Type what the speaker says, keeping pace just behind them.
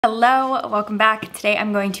Hello, welcome back. Today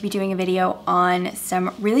I'm going to be doing a video on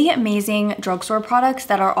some really amazing drugstore products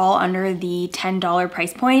that are all under the $10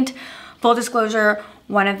 price point. Full disclosure,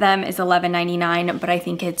 one of them is $11.99, but I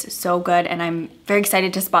think it's so good and I'm very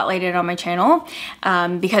excited to spotlight it on my channel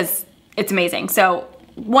because it's amazing. So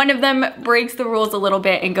one of them breaks the rules a little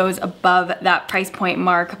bit and goes above that price point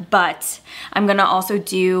mark, but I'm gonna also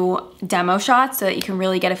do demo shots so that you can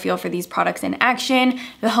really get a feel for these products in action,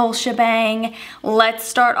 the whole shebang. Let's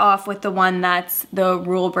start off with the one that's the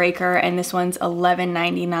rule breaker, and this one's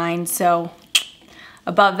 $11.99, so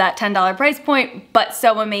above that $10 price point, but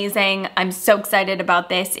so amazing. I'm so excited about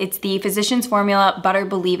this. It's the Physicians Formula Butter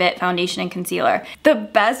Believe It Foundation and Concealer. The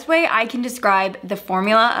best way I can describe the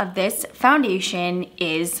formula of this foundation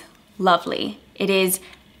is lovely. It is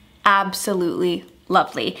absolutely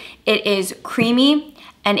lovely. It is creamy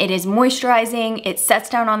and it is moisturizing. It sets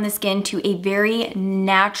down on the skin to a very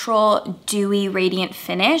natural, dewy, radiant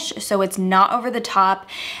finish. So it's not over the top.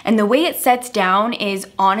 And the way it sets down is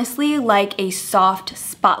honestly like a soft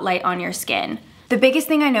spotlight on your skin. The biggest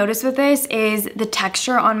thing I noticed with this is the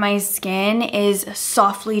texture on my skin is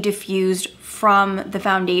softly diffused from the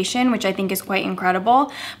foundation, which I think is quite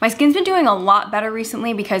incredible. My skin's been doing a lot better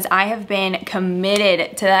recently because I have been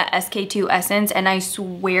committed to that SK2 essence, and I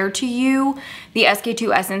swear to you, the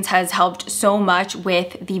SK2 essence has helped so much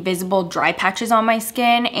with the visible dry patches on my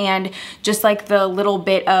skin and just like the little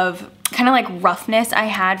bit of kind of like roughness I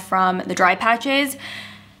had from the dry patches.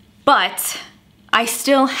 But I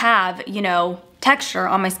still have, you know, texture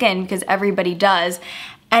on my skin because everybody does.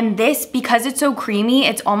 And this, because it's so creamy,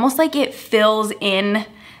 it's almost like it fills in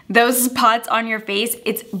those spots on your face.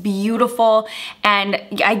 It's beautiful, and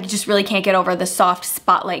I just really can't get over the soft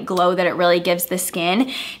spotlight glow that it really gives the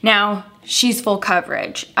skin. Now, she's full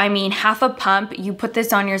coverage. I mean, half a pump, you put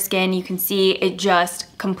this on your skin, you can see it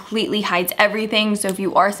just completely hides everything. So if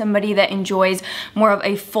you are somebody that enjoys more of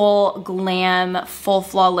a full glam, full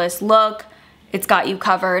flawless look, it's got you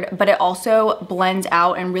covered, but it also blends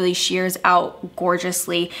out and really shears out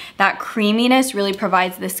gorgeously. That creaminess really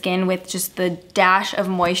provides the skin with just the dash of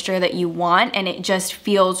moisture that you want, and it just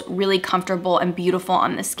feels really comfortable and beautiful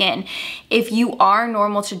on the skin. If you are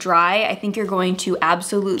normal to dry, I think you're going to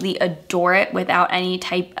absolutely adore it without any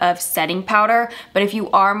type of setting powder. But if you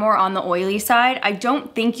are more on the oily side, I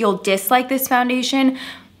don't think you'll dislike this foundation,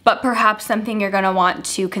 but perhaps something you're gonna want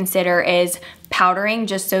to consider is powdering,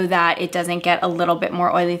 just so that it doesn't get a little bit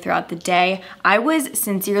more oily throughout the day. I was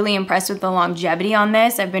sincerely impressed with the longevity on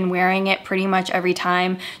this. I've been wearing it pretty much every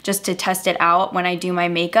time just to test it out when I do my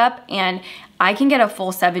makeup, and I can get a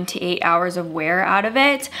full 7 to 8 hours of wear out of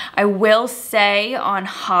it. I will say on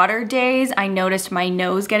hotter days, I noticed my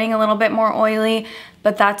nose getting a little bit more oily,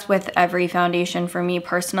 but that's with every foundation for me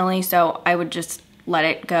personally, so I would just let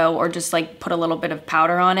it go or just like put a little bit of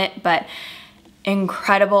powder on it. But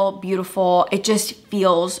incredible, beautiful. It just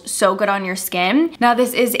feels so good on your skin. Now,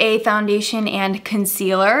 this is a foundation and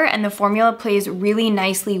concealer, and the formula plays really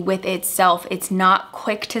nicely with itself. It's not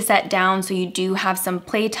quick to set down, so you do have some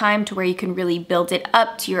play time to where you can really build it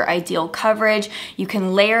up to your ideal coverage. You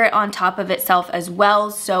can layer it on top of itself as well.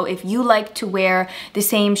 So if you like to wear the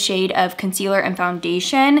same shade of concealer and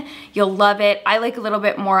foundation, you'll love it. I like a little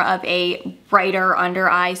bit more of a brighter under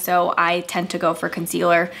eye, so I tend to go for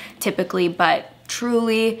concealer typically, but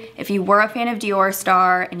truly, if you were a fan of Dior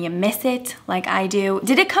Star and you miss it like I do,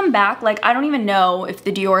 did it come back? Like, I don't even know if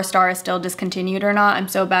the Dior Star is still discontinued or not. I'm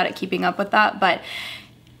so bad at keeping up with that, but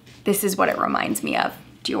this is what it reminds me of,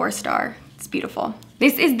 Dior Star. It's beautiful.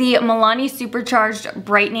 This is the Milani Supercharged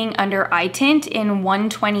Brightening Under Eye Tint in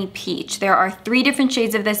 120 Peach. There are 3 different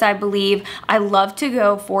shades of this, I believe. I love to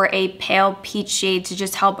go for a pale peach shade to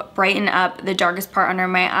just help brighten up the darkest part under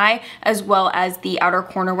my eye, as well as the outer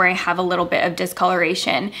corner where I have a little bit of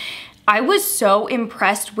discoloration. I was so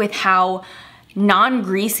impressed with how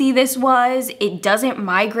non-greasy this was. It doesn't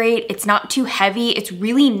migrate, it's not too heavy, it's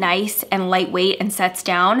really nice and lightweight and sets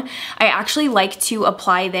down. I actually like to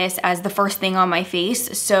apply this as the first thing on my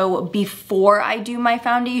face, so before I do my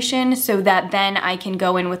foundation, so that then I can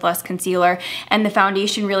go in with less concealer, and the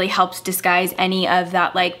foundation really helps disguise any of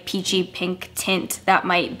that like peachy pink tint that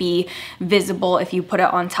might be visible if you put it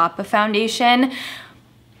on top of foundation.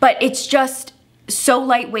 But it's just so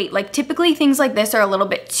lightweight. Like, typically things like this are a little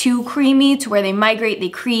bit too creamy to where they migrate, they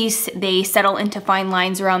crease, they settle into fine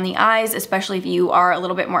lines around the eyes, especially if you are a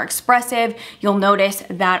little bit more expressive. You'll notice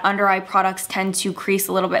that under eye products tend to crease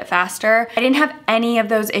a little bit faster. I didn't have any of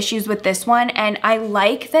those issues with this one, and I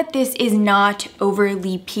like that this is not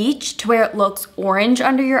overly peach to where it looks orange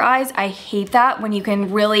under your eyes. I hate that when you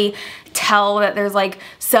can really tell tell that there's like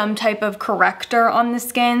some type of corrector on the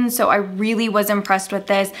skin. So I really was impressed with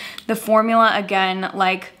this. The formula, again,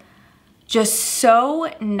 like just so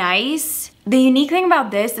nice. The unique thing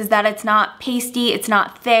about this is that it's not pasty, it's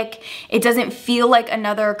not thick, it doesn't feel like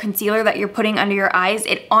another concealer that you're putting under your eyes.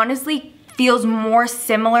 It honestly feels more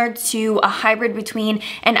similar to a hybrid between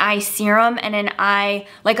an eye serum and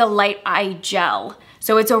like a light eye gel.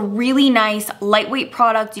 So it's a really nice lightweight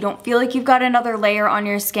product. You don't feel like you've got another layer on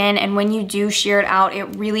your skin, and when you do sheer it out, it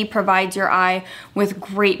really provides your eye with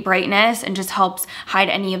great brightness and just helps hide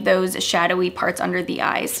any of those shadowy parts under the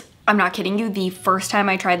eyes. I'm not kidding you, the first time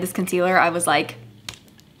I tried this concealer, I was like,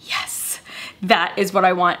 yes, that is what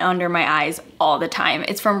I want under my eyes all the time.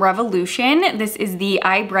 It's from Revolution. This is the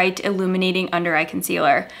Eye Bright Illuminating Under Eye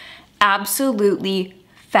Concealer. Absolutely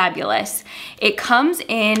fabulous. It comes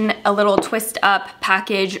in a little twist up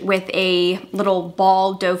package with a little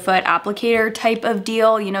ball doe foot applicator type of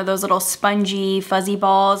deal. You know, those little spongy fuzzy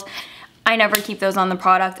balls. I never keep those on the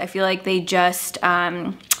product. I feel like they just,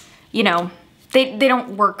 you know, they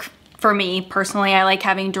don't work for me personally. I like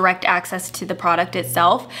having direct access to the product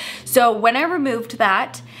itself. So when I removed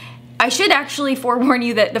that, I should actually forewarn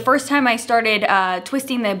you that the first time I started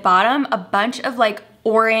twisting the bottom, a bunch of like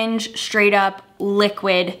orange straight up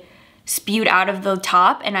liquid spewed out of the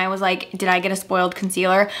top, and I was like, did I get a spoiled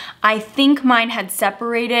concealer? I think mine had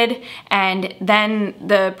separated, and then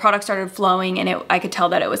the product started flowing and I could tell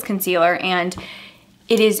that it was concealer, and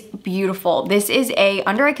it is beautiful. This is a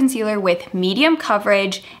under eye concealer with medium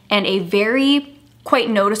coverage and a very quite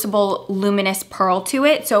noticeable luminous pearl to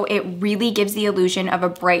it, so it really gives the illusion of a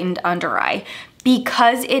brightened under eye.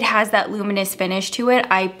 Because it has that luminous finish to it,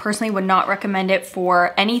 I personally would not recommend it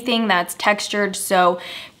for anything that's textured, so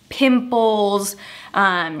pimples,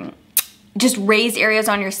 just raised areas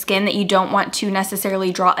on your skin that you don't want to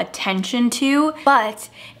necessarily draw attention to, but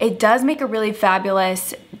it does make a really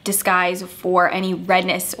fabulous disguise for any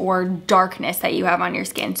redness or darkness that you have on your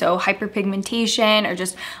skin. So hyperpigmentation or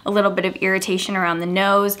just a little bit of irritation around the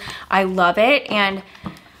nose. I love it, and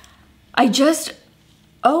I just,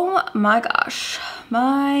 oh my gosh,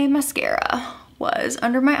 my mascara was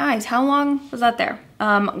under my eyes. How long was that there?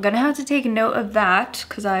 I'm gonna have to take a note of that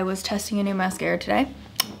because I was testing a new mascara today.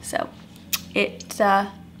 So it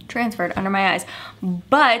transferred under my eyes.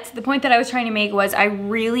 But the point that I was trying to make was I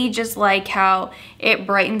really just like how it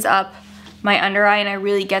brightens up my under eye, and I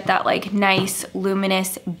really get that like nice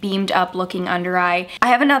luminous beamed up looking under eye. I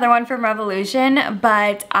have another one from Revolution,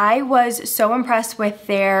 but I was so impressed with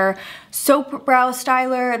their soap brow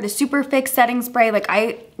styler, the super fix setting spray. Like,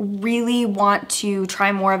 I really want to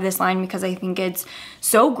try more of this line because I think it's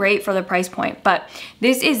so great for the price point. But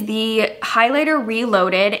this is the highlighter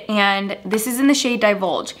reloaded, and this is in the shade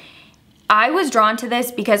Divulge. I was drawn to this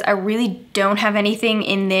because I really don't have anything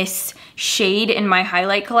in this shade in my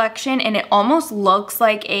highlight collection, and it almost looks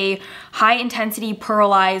like a high intensity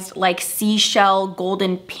pearlized like seashell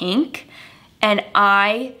golden pink. And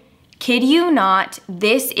I kid you not,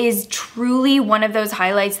 this is truly one of those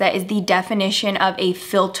highlights that is the definition of a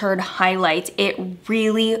filtered highlight. It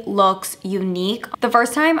really looks unique. The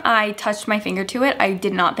first time I touched my finger to it, I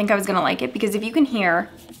did not think I was gonna like it, because if you can hear,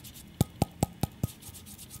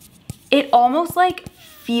 it almost like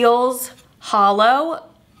feels hollow.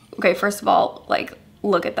 Okay, first of all, like,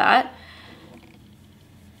 look at that.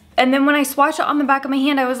 And then when I swatched it on the back of my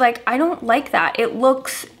hand, I was like, I don't like that. It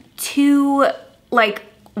looks too like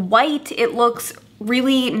white. It looks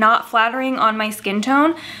really not flattering on my skin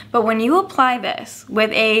tone. But when you apply this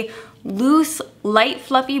with a loose, light,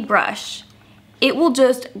 fluffy brush, it will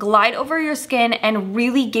just glide over your skin and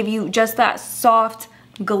really give you just that soft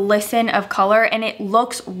glisten of color, and it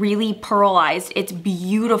looks really pearlized. It's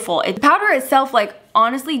beautiful. The powder itself, like,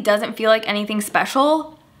 honestly doesn't feel like anything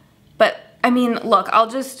special, but I mean, look, I'll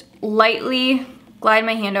just lightly glide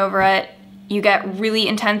my hand over it. You get really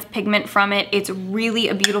intense pigment from it. It's really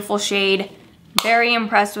a beautiful shade. Very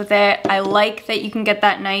impressed with it. I like that you can get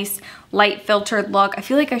that nice light filtered look. I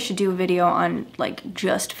feel like I should do a video on like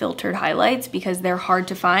just filtered highlights because they're hard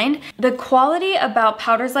to find. The quality about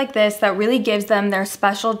powders like this that really gives them their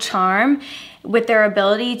special charm with their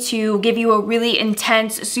ability to give you a really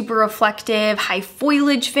intense, super reflective, high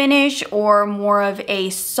foliage finish, or more of a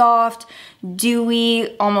soft,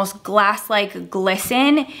 dewy, almost glass-like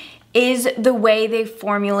glisten, is the way they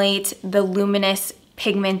formulate the luminous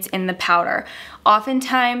pigments in the powder.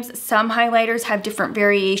 Oftentimes, some highlighters have different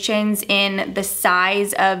variations in the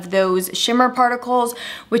size of those shimmer particles,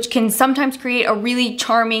 which can sometimes create a really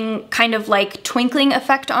charming kind of like twinkling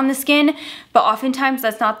effect on the skin, but oftentimes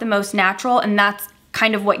that's not the most natural, and that's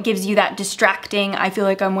kind of what gives you that distracting, I feel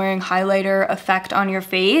like I'm wearing highlighter effect on your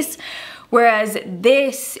face. Whereas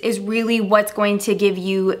this is really what's going to give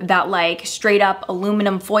you that like straight up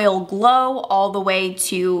aluminum foil glow all the way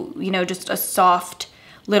to, you know, just a soft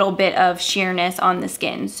little bit of sheerness on the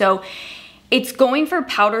skin. So it's going for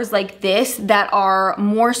powders like this that are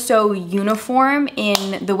more so uniform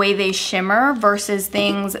in the way they shimmer versus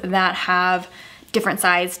things that have different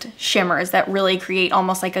sized shimmers that really create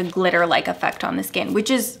almost like a glitter-like effect on the skin, which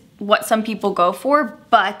is what some people go for.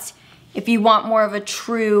 But if you want more of a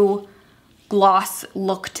true gloss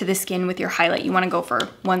look to the skin with your highlight, you want to go for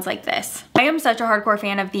ones like this. I am such a hardcore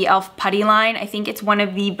fan of the e.l.f. putty line. I think it's one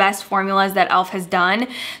of the best formulas that e.l.f. has done.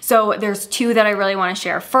 So there's two that I really want to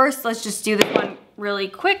share. First, let's just do this one really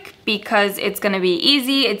quick because it's going to be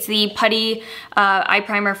easy. It's the putty eye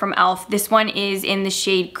primer from e.l.f. This one is in the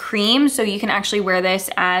shade Cream, so you can actually wear this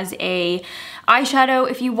as a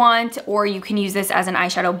eyeshadow if you want, or you can use this as an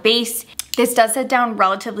eyeshadow base. This does set down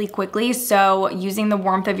relatively quickly, so using the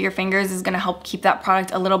warmth of your fingers is gonna help keep that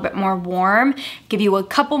product a little bit more warm, give you a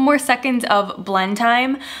couple more seconds of blend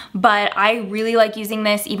time. But I really like using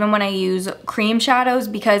this even when I use cream shadows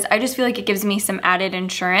because I just feel like it gives me some added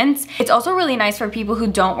insurance. It's also really nice for people who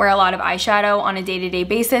don't wear a lot of eyeshadow on a day-to-day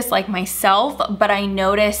basis like myself, but I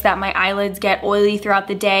notice that my eyelids get oily throughout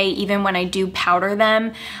the day even when I do powder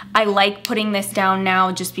them. I like putting this down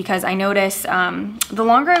now just because I notice the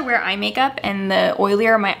longer I wear eye makeup and the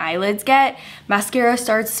oilier my eyelids get, mascara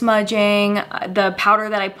starts smudging, the powder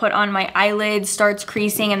that I put on my eyelids starts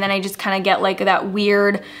creasing, and then I just kind of get like that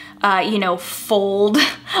weird, you know, fold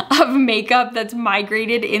of makeup that's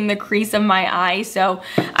migrated in the crease of my eye. So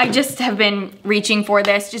I just have been reaching for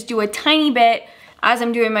this. Just do a tiny bit as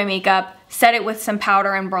I'm doing my makeup, set it with some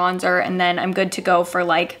powder and bronzer, and then I'm good to go for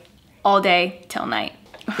like all day till night.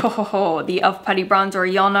 Oh, the e.l.f. Putty Bronzer.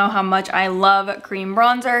 Y'all know how much I love cream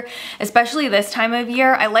bronzer, especially this time of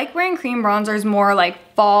year. I like wearing cream bronzers more like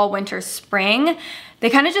fall, winter, spring. They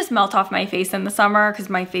kind of just melt off my face in the summer because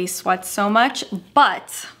my face sweats so much,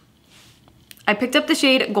 but I picked up the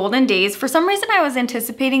shade Golden Daze. For some reason, I was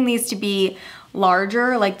anticipating these to be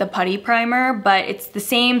larger, like the putty primer, but it's the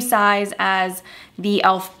same size as the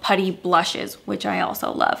e.l.f. Putty Blushes, which I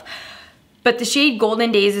also love. But the shade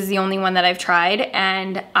Golden Daze is the only one that I've tried,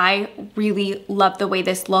 and I really love the way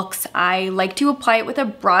this looks. I like to apply it with a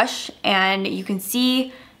brush, and you can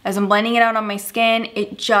see as I'm blending it out on my skin,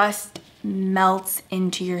 it just melts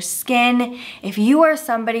into your skin. If you are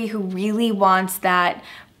somebody who really wants that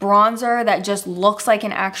bronzer that just looks like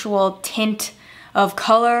an actual tint of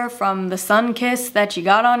color from the sun kiss that you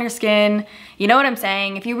got on your skin, you know what I'm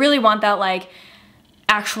saying? If you really want that like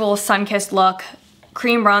actual sun-kissed look,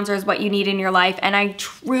 cream bronzer is what you need in your life, and I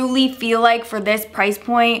truly feel like for this price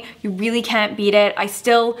point, you really can't beat it. I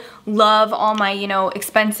still love all my, you know,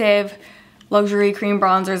 expensive luxury cream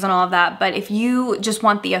bronzers and all of that, but if you just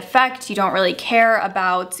want the effect, you don't really care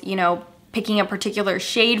about, you know, picking a particular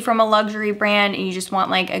shade from a luxury brand, and you just want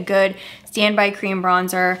like a good standby cream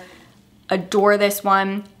bronzer, adore this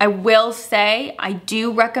one. I will say I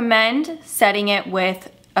do recommend setting it with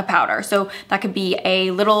a powder. So that could be a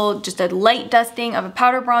little, just a light dusting of a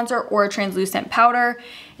powder bronzer or a translucent powder.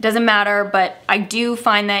 It doesn't matter, but I do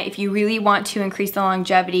find that if you really want to increase the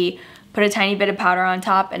longevity, put a tiny bit of powder on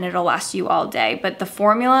top and it'll last you all day. But the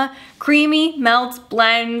formula, creamy, melts,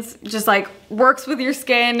 blends, just like works with your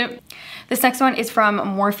skin. This next one is from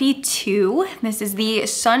Morphe 2. This is the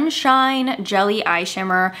Sunshine Jelly Eye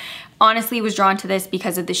Shimmer. Honestly, was drawn to this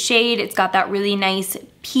because of the shade. It's got that really nice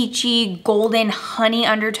peachy golden honey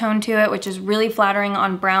undertone to it, which is really flattering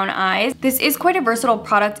on brown eyes. This is quite a versatile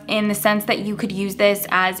product in the sense that you could use this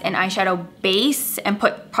as an eyeshadow base and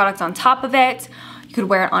put products on top of it. You could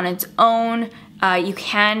wear it on its own. You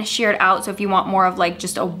can sheer it out, so if you want more of like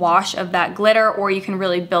just a wash of that glitter, or you can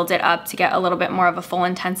really build it up to get a little bit more of a full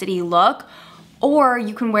intensity look. Or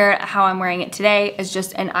you can wear it how I'm wearing it today as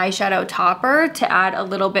just an eyeshadow topper to add a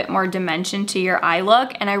little bit more dimension to your eye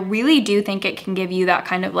look. And I really do think it can give you that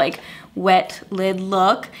kind of like wet lid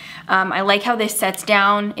look. I like how this sets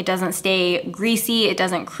down. It doesn't stay greasy, it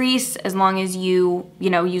doesn't crease. As long as you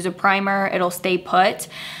know, use a primer, it'll stay put.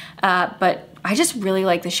 But I just really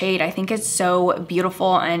like the shade. I think it's so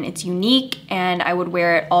beautiful and it's unique, and I would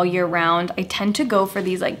wear it all year round. I tend to go for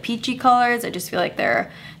these like peachy colors. I just feel like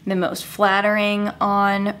they're the most flattering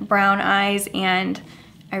on brown eyes, and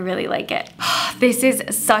I really like it. This is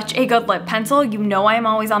such a good lip pencil. You know I'm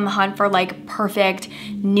always on the hunt for like perfect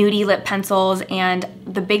nudie lip pencils, and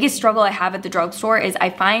the biggest struggle I have at the drugstore is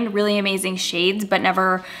I find really amazing shades but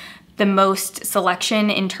never the most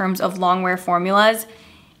selection in terms of long wear formulas.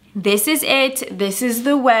 This is it. This is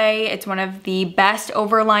the way. It's one of the best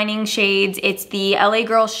overlining shades. It's the LA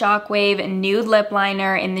Girl Shockwave Nude Lip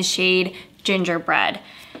Liner in the shade Gingerbread.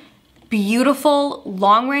 Beautiful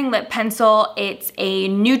long wearing lip pencil. It's a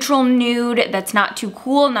neutral nude that's not too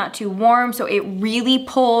cool, not too warm, so it really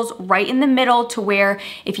pulls right in the middle to where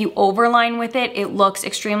if you overline with it, it looks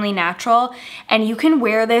extremely natural. And you can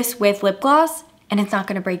wear this with lip gloss and it's not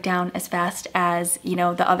gonna break down as fast as, you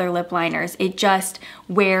know, the other lip liners. It just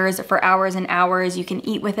wears for hours and hours. You can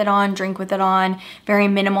eat with it on, drink with it on, very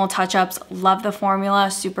minimal touch-ups. Love the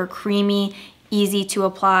formula, super creamy, easy to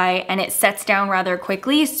apply, and it sets down rather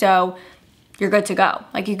quickly, so you're good to go.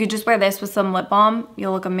 Like, you could just wear this with some lip balm.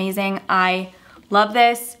 You'll look amazing. I love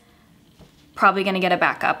this. Probably gonna get a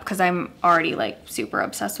backup because I'm already like super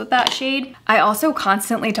obsessed with that shade. I also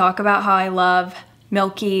constantly talk about how I love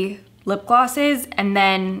milky lip glosses, and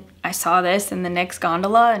then I saw this in the NYX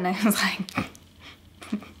gondola and I was like,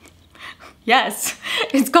 yes,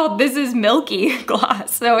 it's called This Is Milky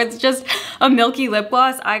gloss. So it's just a milky lip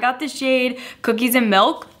gloss. I got the shade Cookies and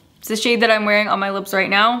Milk. It's the shade that I'm wearing on my lips right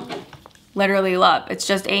now. Literally love. It's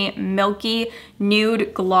just a milky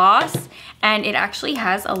nude gloss and it actually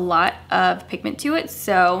has a lot of pigment to it.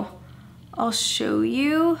 So I'll show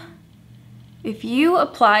you. If you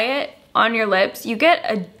apply it on your lips, you get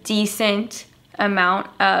a decent amount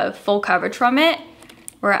of full coverage from it.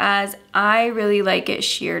 Whereas I really like it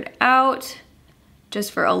sheared out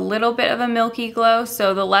just for a little bit of a milky glow.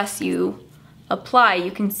 So the less you apply,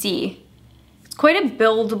 you can see it's quite a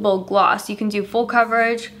buildable gloss. You can do full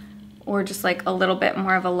coverage or just like a little bit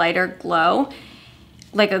more of a lighter glow,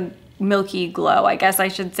 like a milky glow, I guess I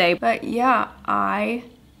should say. But yeah, I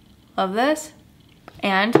love this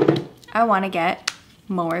and I want to get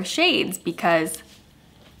more shades because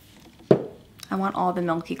I want all the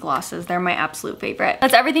milky glosses. They're my absolute favorite.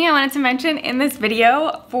 That's everything I wanted to mention in this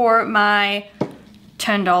video for my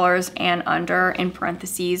 $10 and under, in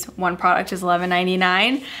parentheses, one product is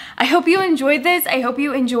 $11.99. I hope you enjoyed this. I hope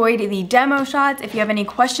you enjoyed the demo shots. If you have any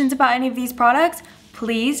questions about any of these products,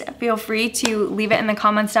 please feel free to leave it in the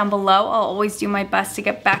comments down below. I'll always do my best to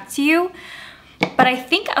get back to you. But I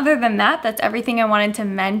think other than that, that's everything I wanted to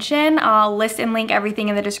mention. I'll list and link everything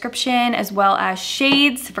in the description as well as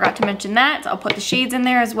shades. Forgot to mention that, so I'll put the shades in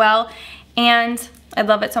there as well. And I'd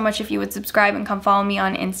love it so much if you would subscribe and come follow me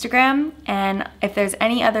on Instagram. And if there's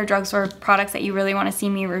any other drugstore products that you really want to see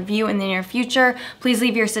me review in the near future, please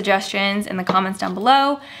leave your suggestions in the comments down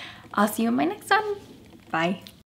below. I'll see you in my next one. Bye.